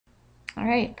All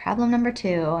right, problem number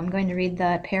 2. I'm going to read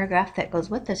the paragraph that goes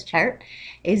with this chart.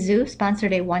 A zoo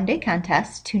sponsored a one-day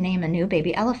contest to name a new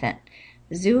baby elephant.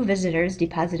 Zoo visitors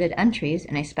deposited entries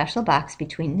in a special box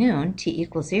between noon,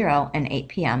 t=0, and 8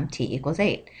 p.m.,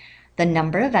 t=8. The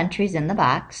number of entries in the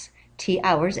box, t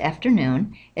hours after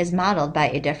noon, is modeled by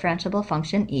a differentiable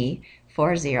function e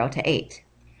for 0 to 8.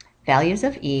 Values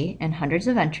of e and hundreds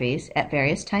of entries at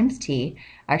various times t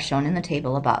are shown in the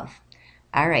table above.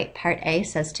 All right, part A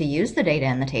says to use the data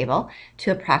in the table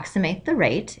to approximate the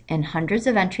rate in hundreds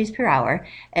of entries per hour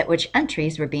at which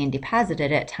entries were being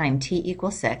deposited at time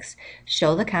t=6.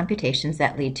 Show the computations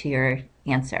that lead to your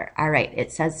answer. All right,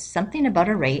 it says something about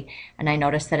a rate, and I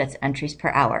notice that it's entries per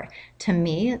hour. To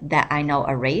me, that I know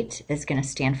a rate is going to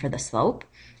stand for the slope,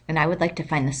 and I would like to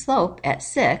find the slope at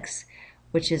 6,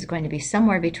 which is going to be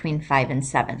somewhere between 5 and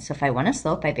 7. So if I want a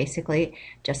slope, I basically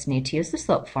just need to use the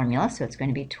slope formula. So it's going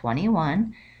to be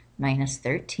 21 minus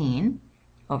 13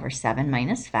 over 7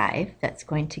 minus 5. That's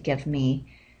going to give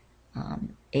me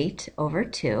 8 over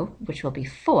 2, which will be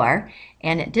 4.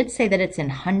 And it did say that it's in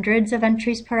hundreds of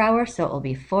entries per hour, so it will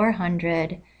be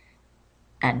 400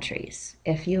 entries.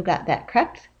 If you got that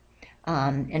correct,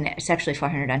 and it's actually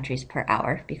 400 entries per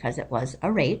hour because it was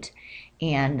a rate,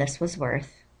 and this was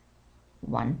worth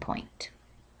 1 point.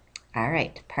 All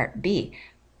right, part B.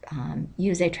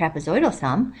 Use a trapezoidal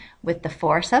sum with the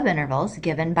 4 subintervals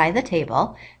given by the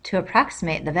table to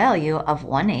approximate the value of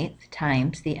 1/8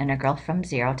 times the integral from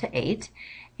 0 to 8,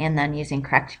 and then using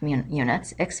correct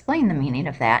units, explain the meaning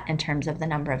of that in terms of the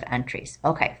number of entries.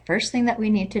 Okay, first thing that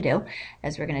we need to do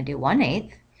is we're going to do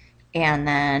 1/8, and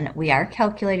then we are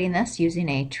calculating this using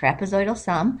a trapezoidal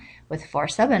sum with 4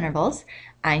 subintervals.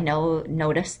 I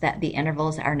notice that the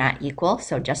intervals are not equal,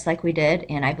 so just like we did,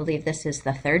 and I believe this is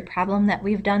the third problem that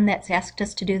we've done that's asked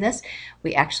us to do this,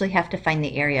 we actually have to find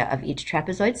the area of each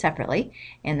trapezoid separately,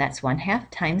 and that's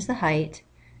 1/2 times the height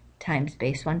times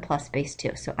base 1 plus base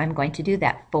 2. So I'm going to do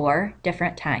that 4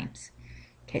 different times.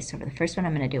 Okay, so for the first one,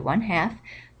 I'm going to do 1/2.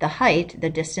 The height, the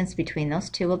distance between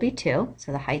those two will be 2,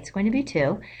 so the height's going to be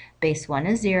 2. Base 1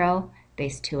 is 0,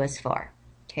 base 2 is 4.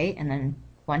 Okay, and then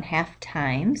 1/2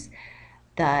 times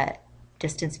the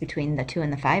distance between the 2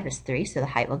 and the 5 is 3, so the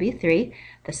height will be 3.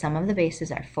 The sum of the bases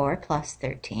are 4 plus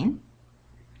 13.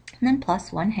 And then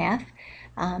plus 1/2.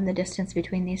 The distance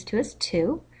between these two is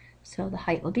 2, so the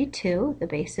height will be 2. The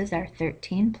bases are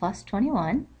 13 plus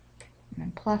 21. And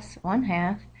then plus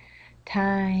 1/2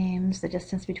 times the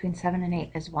distance between 7 and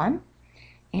 8 is 1.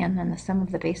 And then the sum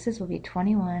of the bases will be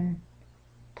 21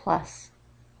 plus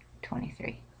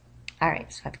 23. All right,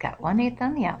 so I've got 1/8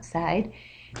 on the outside.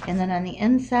 And then on the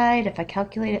inside, if I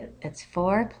calculate it, it's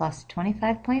 4 plus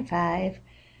 25.5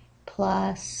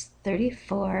 plus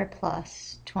 34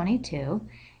 plus 22.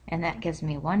 And that gives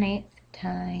me 1/8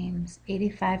 times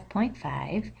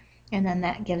 85.5. And then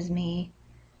that gives me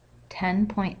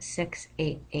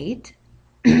 10.688.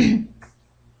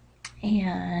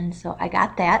 And so I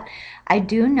got that. I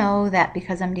do know that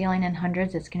because I'm dealing in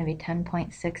hundreds, it's going to be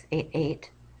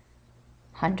 10.688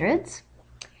 hundreds.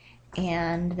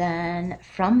 And then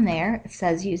from there, it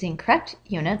says using correct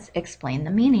units, explain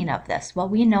the meaning of this. Well,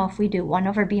 we know if we do 1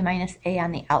 over b minus a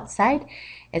on the outside,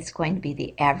 it's going to be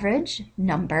the average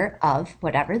number of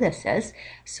whatever this is.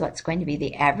 So it's going to be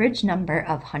the average number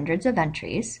of hundreds of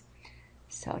entries.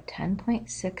 So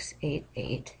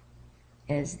 10.688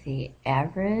 is the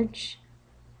average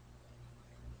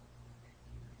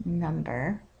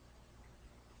number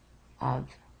of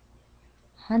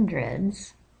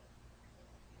hundreds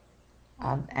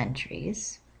of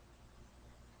entries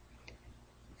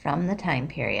from the time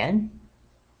period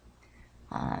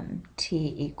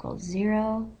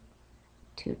t=0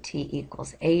 to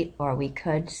t=8, or we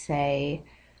could say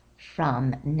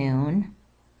from noon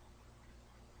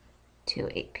to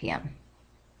 8 p.m.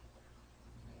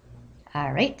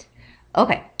 All right,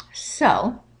 okay,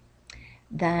 so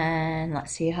then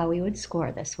let's see how we would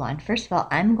score this one. First of all,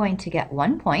 I'm going to get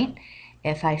 1 point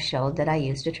if I showed that I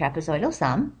used a trapezoidal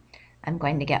sum. I'm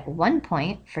going to get 1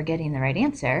 point for getting the right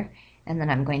answer, and then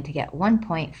I'm going to get 1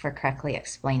 point for correctly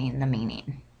explaining the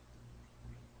meaning.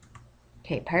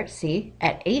 Okay, part C,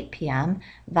 at 8 p.m.,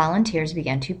 volunteers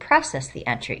began to process the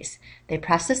entries. They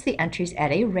processed the entries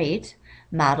at a rate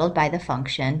modeled by the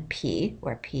function P,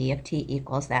 where P of T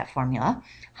equals that formula,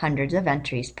 hundreds of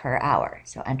entries per hour.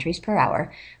 So entries per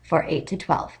hour for 8 to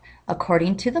 12.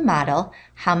 According to the model,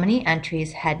 how many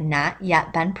entries had not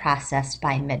yet been processed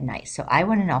by midnight? So I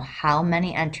want to know how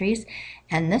many entries,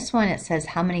 and this one it says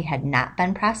how many had not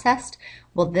been processed.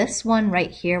 Well, this one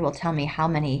right here will tell me how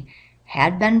many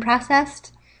had been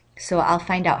processed. So I'll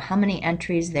find out how many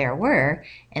entries there were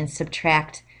and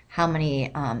subtract how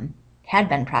many had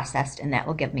been processed, and that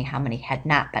will give me how many had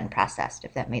not been processed,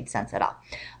 if that made sense at all.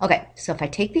 Okay, so if I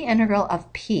take the integral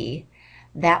of p,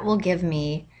 that will give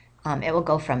me, it will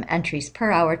go from entries per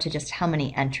hour to just how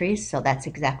many entries, so that's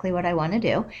exactly what I want to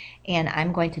do. And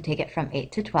I'm going to take it from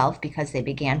 8 to 12 because they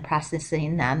began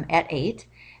processing them at 8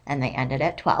 and they ended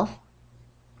at 12.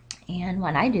 And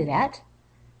when I do that,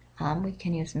 we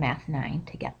can use Math 9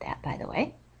 to get that, by the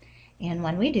way. And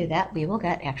when we do that, we will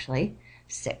get actually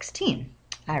 16.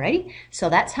 Alrighty, so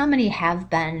that's how many have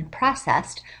been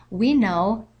processed. We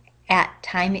know at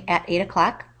 8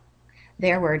 o'clock,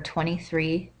 there were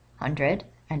 2,300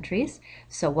 entries.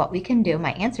 So what we can do,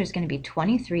 my answer is going to be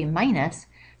 23 minus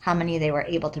how many they were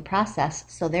able to process.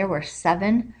 So there were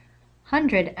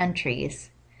 700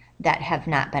 entries that have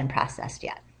not been processed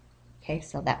yet. Okay,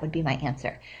 so that would be my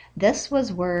answer. This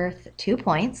was worth 2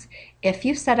 points. If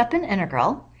you set up an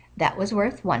integral, that was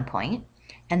worth 1 point.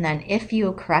 And then if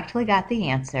you correctly got the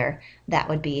answer, that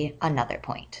would be another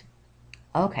point.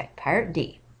 Okay, part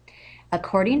D.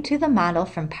 According to the model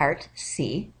from part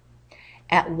C,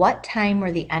 at what time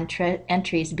were the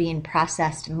entries being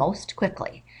processed most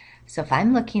quickly? So if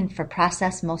I'm looking for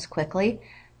process most quickly,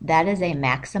 that is a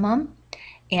maximum.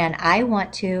 And I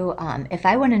want to, if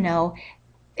I want to know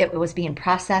it was being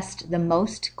processed the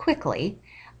most quickly,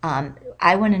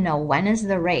 I want to know when is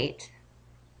the rate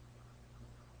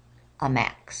a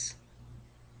max.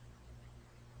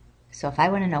 So if I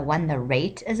want to know when the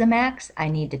rate is a max, I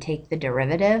need to take the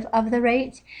derivative of the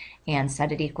rate and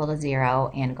set it equal to 0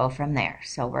 and go from there.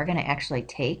 So we're going to actually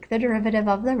take the derivative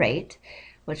of the rate,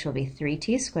 which will be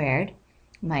 3t squared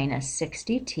minus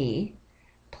 60t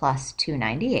plus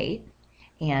 298,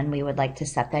 and we would like to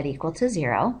set that equal to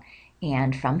 0.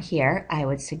 And from here, I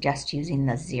would suggest using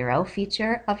the 0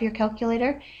 feature of your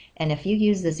calculator. And if you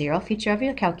use the 0 feature of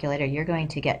your calculator, you're going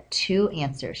to get 2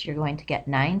 answers. You're going to get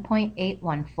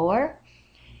 9.814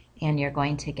 and you're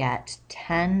going to get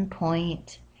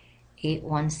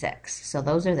 10.816. So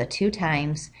those are the 2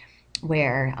 times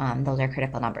where those are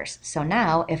critical numbers. So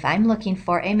now if I'm looking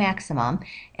for a maximum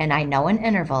and I know an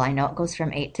interval, I know it goes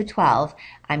from 8 to 12,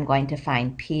 I'm going to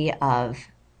find P of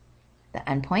the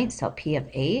endpoint, so P of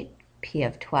 8, P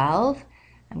of 12,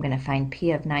 I'm going to find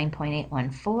P of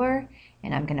 9.814,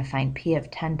 and I'm going to find P of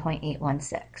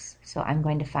 10.816. So I'm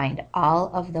going to find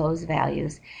all of those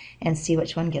values and see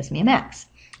which one gives me a max.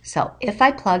 So if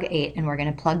I plug 8, and we're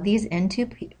going to plug these into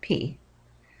P,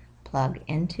 plug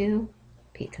into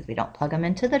P, because we don't plug them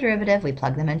into the derivative, we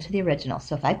plug them into the original.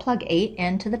 So if I plug 8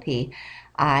 into the P,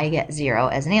 I get 0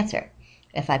 as an answer.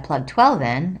 If I plug 12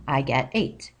 in, I get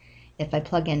 8. If I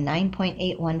plug in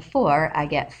 9.814, I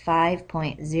get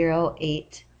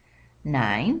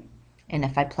 5.089. And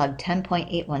if I plug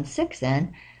 10.816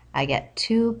 in, I get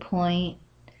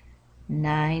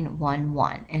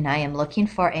 2.911. And I am looking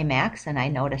for a max, and I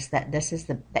notice that this is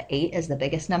the 8 is the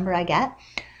biggest number I get.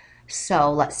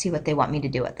 So let's see what they want me to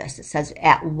do with this. It says,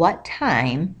 at what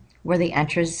time were the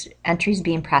entries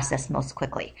being processed most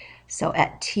quickly? So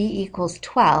at t equals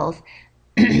 12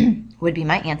 would be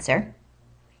my answer.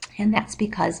 And that's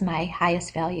because my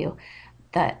highest value,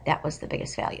 that was the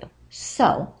biggest value.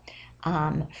 So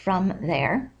from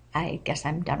there, I guess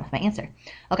I'm done with my answer.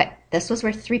 Okay, this was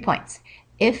worth 3 points.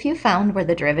 If you found where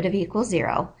the derivative equals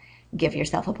 0, give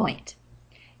yourself a point.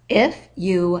 If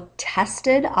you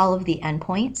tested all of the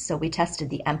endpoints, so we tested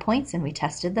the endpoints and we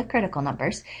tested the critical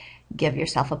numbers, give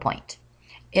yourself a point.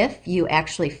 If you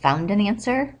actually found an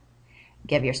answer,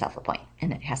 give yourself a point.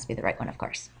 And it has to be the right one, of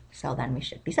course. So then we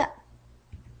should be set.